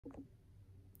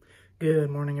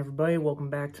Good morning, everybody. Welcome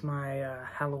back to my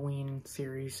Halloween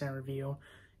series review,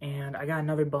 and I got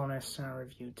another bonus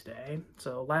review today.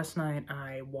 So last night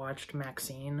I watched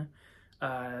Maxxxine,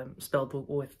 spelled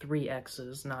with 3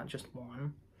 X's, not just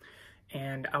one,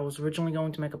 and I was originally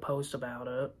going to make a post about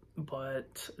it,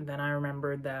 but then I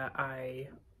remembered that I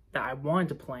wanted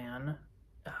to plan,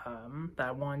 that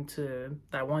I wanted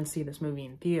to see this movie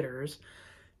in theaters,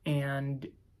 and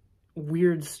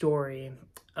weird story.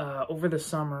 Over the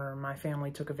summer, my family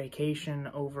took a vacation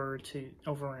over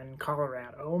in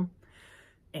Colorado,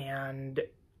 and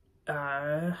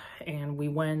we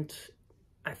went,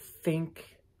 I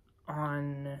think,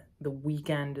 on the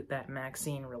weekend that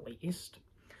Maxxxine released.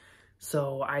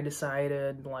 So I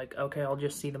decided, like, okay, I'll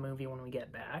just see the movie when we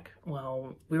get back.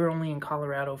 Well, we were only in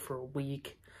Colorado for a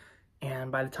week,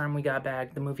 and by the time we got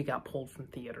back, the movie got pulled from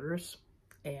theaters.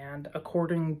 And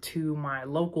according to my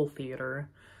local theater,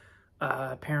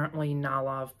 apparently not a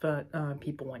lot of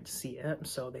people went to see it,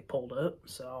 so they pulled it.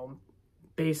 So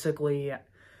basically,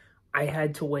 I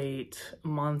had to wait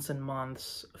months and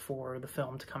months for the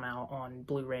film to come out on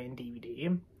Blu-ray and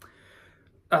DVD.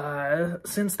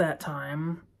 Since that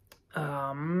time,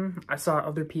 I saw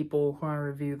other people who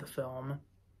review the film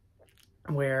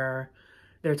where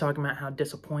they're talking about how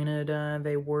disappointed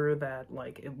they were that,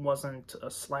 like, it wasn't a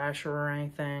slasher or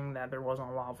anything, that there wasn't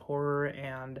a lot of horror,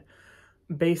 and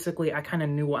basically I kind of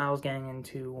knew what I was getting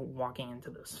into walking into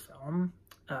this film,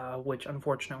 which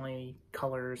unfortunately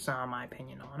colors my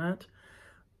opinion on it.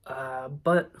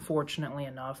 But fortunately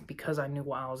enough, because I knew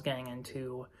what I was getting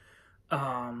into,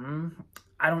 I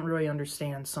don't really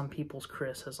understand some people's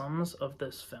criticisms of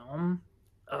this film.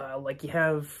 Like, you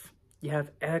have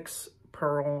X,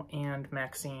 Pearl, and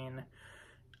Maxxxine.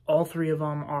 All 3 of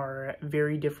them are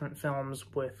very different films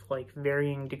with, like,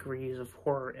 varying degrees of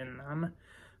horror in them.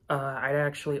 I'd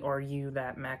actually argue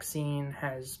that Maxxxine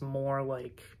has more,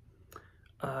 like,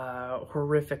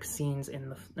 horrific scenes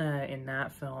in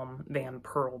that film than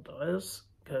Pearl does,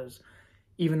 because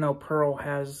even though Pearl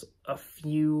has a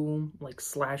few, like,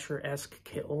 slasher-esque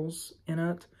kills in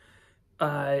it,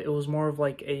 it was more of,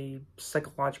 like, a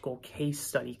psychological case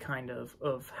study, kind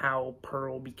of how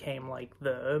Pearl became, like,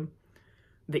 the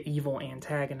evil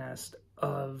antagonist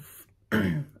of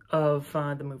the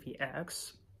movie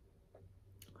X.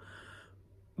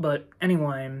 But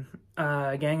anyway,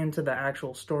 getting into the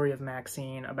actual story of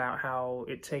Maxxxine, about how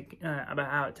it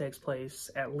takes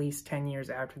place at least 10 years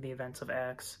after the events of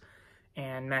X,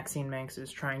 and Maxxxine Manx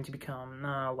is trying to become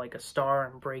like a star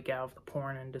and break out of the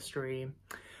porn industry.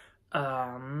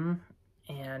 And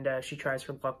she tries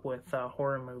her luck with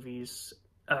horror movies.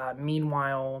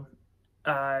 Meanwhile,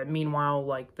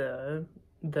 like, the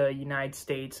United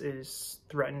States is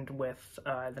threatened with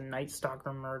the Night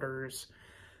Stalker murders,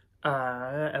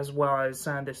 as well as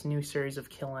this new series of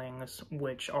killings,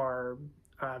 which are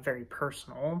very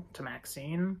personal to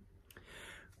Maxxxine.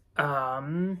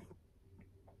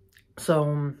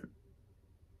 So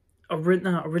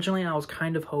originally I was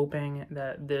kind of hoping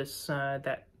that this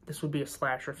would be a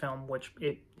slasher film, which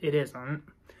it isn't.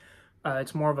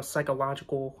 It's more of a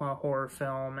psychological horror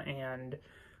film, and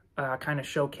kind of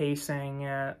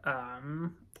showcasing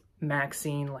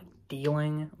Maxxxine, like,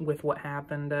 dealing with what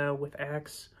happened with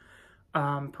X.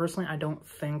 Personally, I don't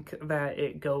think that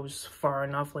it goes far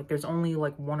enough. Like, there's only,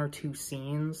 like, 1 or 2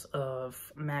 scenes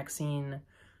of Maxxxine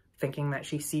thinking that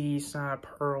she sees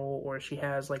Pearl, or she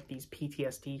has, like, these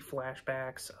PTSD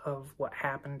flashbacks of what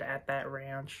happened at that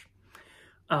ranch.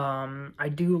 I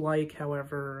do like,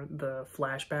 however, the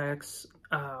flashbacks.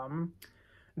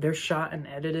 They're shot and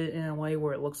edited in a way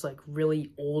where it looks like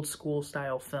really old school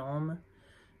style film.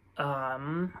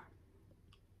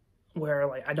 Where,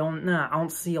 like, I don't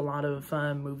see a lot of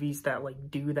movies that, like,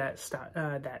 do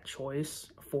that choice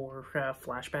for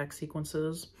flashback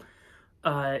sequences.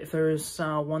 If there's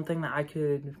one thing that I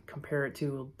could compare it to,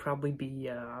 it would probably be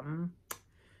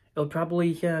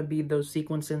those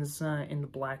sequences in The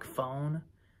Black Phone,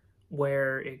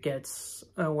 where it gets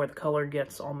where the color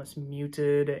gets almost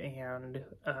muted, and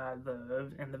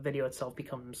the video itself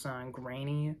becomes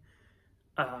grainy.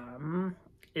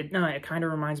 It kind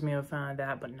of reminds me of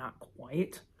that, but not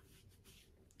quite.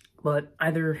 But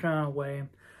either way,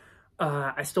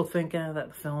 I still think that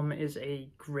the film is a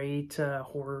great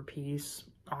horror piece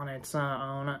on its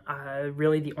own.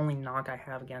 Really, the only knock I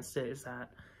have against it is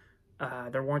that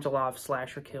there weren't a lot of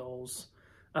slasher kills.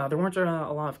 There weren't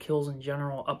a lot of kills in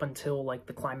general up until, like,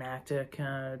 the climactic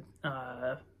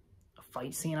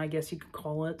fight scene, I guess you could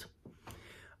call it.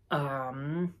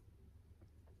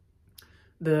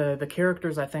 The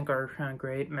characters, I think, are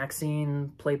great.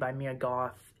 Maxxxine, played by Mia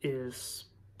Goth, is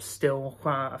still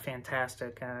a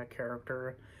fantastic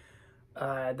character.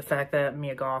 The fact that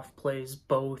Mia Goth plays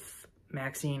both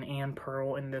Maxine and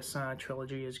Pearl in this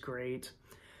trilogy is great.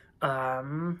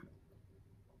 And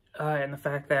the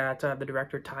fact that the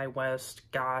director Ty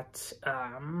West got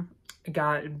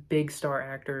big star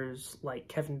actors like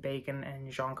Kevin Bacon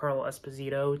and Giancarlo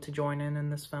Esposito to join in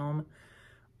this film.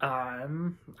 I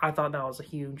thought that was a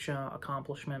huge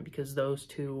accomplishment, because those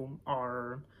two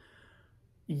are,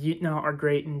 are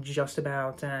great in just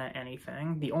about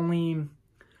anything. The only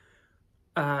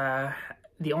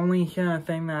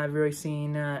thing that I've really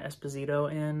seen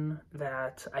Esposito in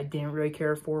that I didn't really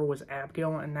care for was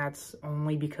Abigail, and that's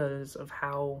only because of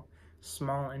how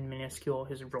small and minuscule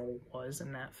his role was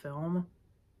in that film.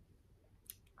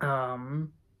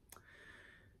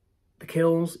 The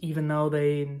kills, even though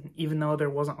there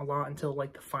wasn't a lot until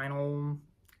like the final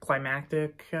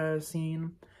climactic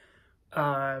scene,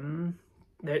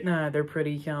 they're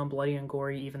pretty bloody and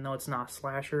gory, even though it's not a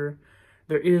slasher.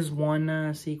 There is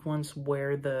one sequence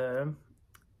where the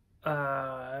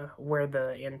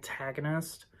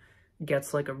antagonist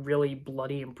gets like a really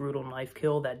bloody and brutal knife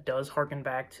kill that does harken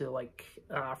back to like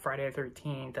Friday the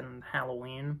 13th and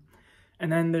Halloween.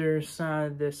 And then there's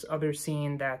this other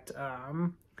scene that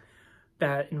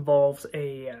involves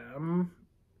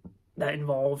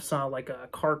like a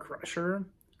car crusher,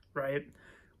 right?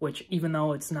 Which, even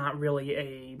though it's not really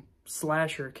a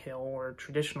slasher kill or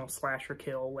traditional slasher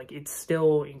kill, like, it's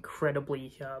still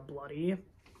incredibly bloody.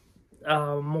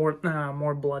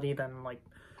 More bloody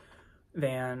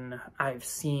than I've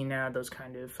seen those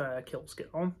kind of kills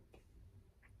go.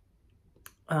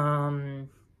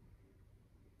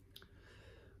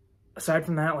 Aside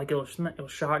from that, like, it was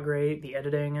shot great. The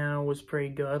editing was pretty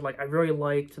good. Like, I really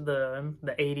liked the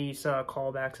 80s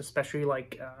callbacks, especially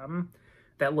like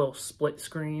that little split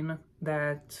screen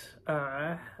that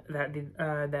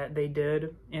they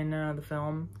did in the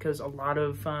film, because a lot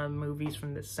of movies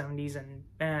from the 70s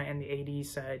and the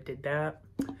 80s did that.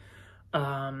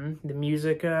 The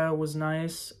music was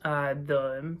nice.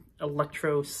 The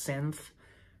electro synth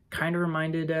kind of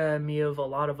reminded me of a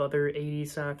lot of other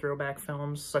 80s throwback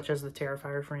films, such as the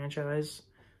Terrifier franchise.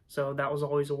 So that was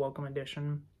always a welcome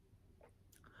addition.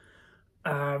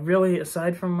 Really,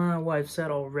 aside from what I've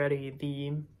said already,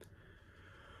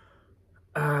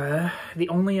 the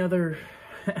only other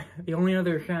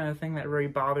kind of thing that really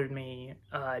bothered me,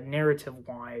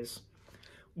 narrative-wise,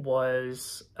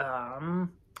 was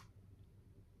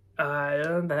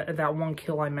that one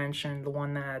kill I mentioned, the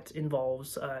one that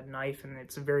involves a knife, and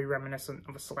it's very reminiscent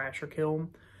of a slasher kill.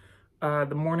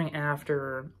 The morning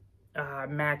after,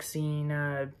 Maxine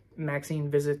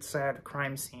visits the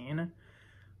crime scene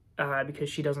because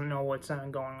she doesn't know what's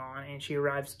going on, and she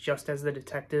arrives just as the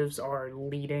detectives are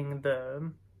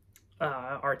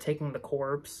taking the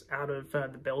corpse out of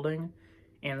the building,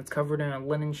 and it's covered in a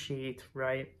linen sheet,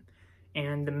 right?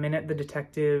 And the minute the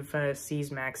detective sees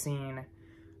Maxine,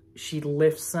 she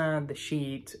lifts the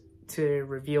sheet to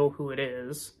reveal who it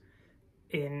is,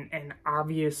 in an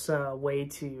obvious way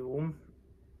to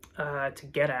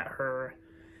get at her.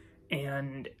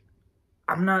 And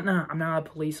I'm not a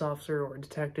police officer or a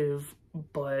detective,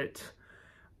 but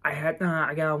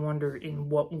I gotta wonder, in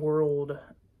what world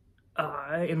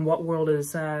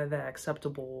is that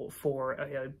acceptable for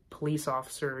a police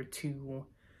officer to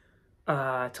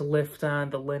lift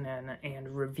the linen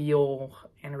and reveal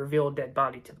a dead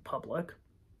body to the public?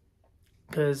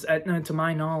 Because to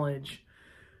my knowledge,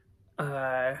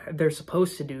 they're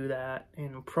supposed to do that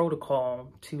in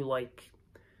protocol, to, like,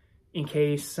 in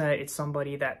case it's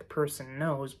somebody that the person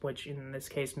knows, which in this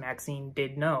case Maxine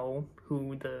did know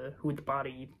who the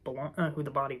body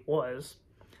was,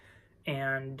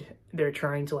 and they're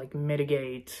trying to, like,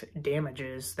 mitigate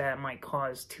damages that might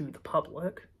cause to the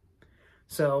public.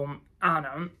 So I don't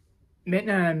know.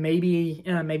 Maybe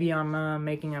I'm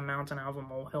making a mountain out of a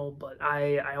molehill, but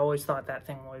I always thought that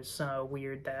thing was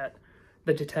weird, that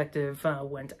the detective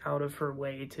went out of her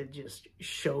way to just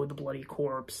show the bloody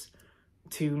corpse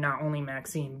to not only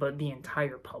Maxine but the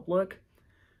entire public,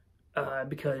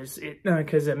 because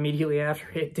immediately after,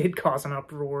 it did cause an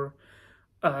uproar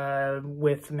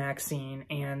with Maxine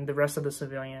and the rest of the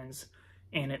civilians,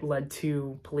 and it led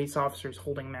to police officers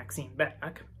holding Maxine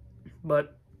back.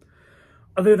 But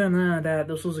other than that,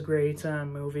 this was a great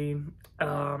movie.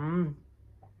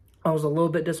 I was a little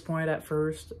bit disappointed at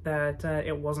first that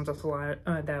it wasn't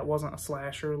a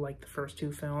slasher like the first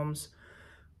two films.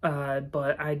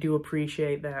 But I do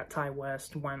appreciate that Ty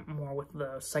West went more with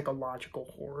the psychological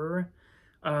horror.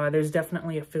 There's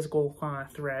definitely a physical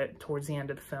threat towards the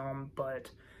end of the film, but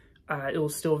it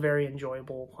was still very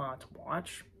enjoyable to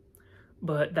watch.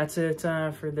 But that's it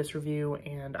for this review,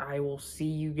 and I will see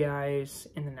you guys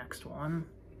in the next one.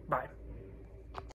 Bye.